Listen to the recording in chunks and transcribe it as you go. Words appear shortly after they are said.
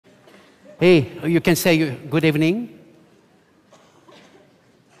Hey, you can say good evening.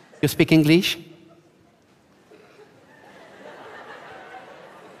 You speak English?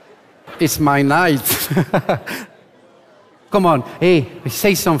 It's my night. Come on, hey,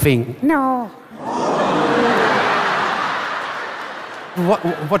 say something. No.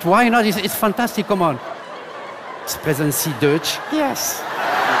 What, why not? It's fantastic, come on. Sprechen Sie Deutsch? Yes.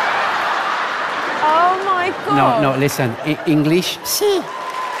 Oh my God. No, listen. English? Si.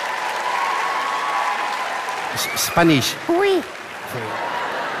 Spanish? Oui.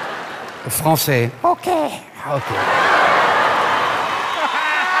 Français? Okay. Okay.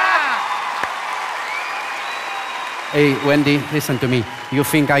 Hey, Wendy, listen to me. You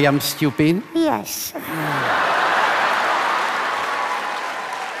think I am stupid? Yes.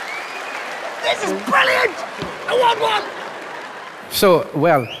 This is brilliant! I want one! So,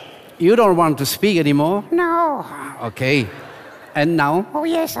 well, you don't want to speak anymore? No. Okay. And now? Oh,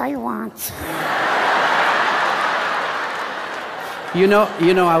 yes, I want. You know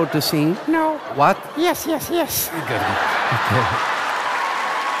how to sing? No. What? Yes, yes, yes. Good. Okay.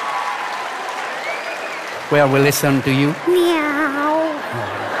 Well, we listen to you. Meow.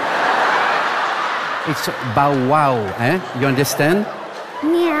 It's bow wow, eh? You understand?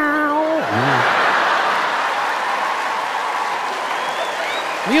 Meow.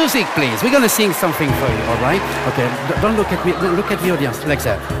 Music, please. We're gonna sing something for you, all right? Okay. Don't look at me. Don't look at the audience like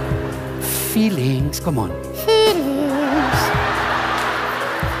that. Feelings. Come on. Feelings.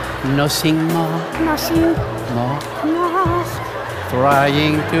 Nothing more. Nothing More. more.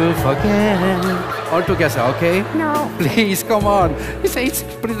 Trying to forget. All together, okay? No. Please, come on. It's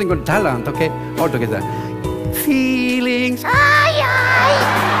pretty good talent, okay? All together. Feelings. Ay, ay.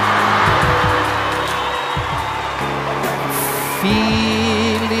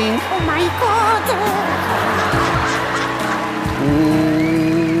 Feelings. Oh, my God.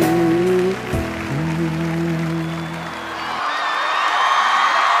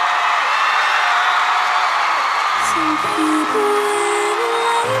 Some people in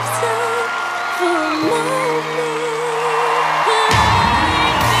a lifetime for a moment.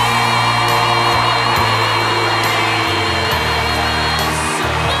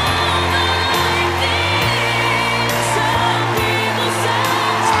 Some people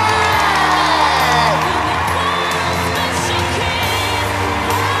sometimes.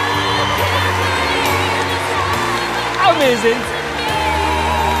 Amazing!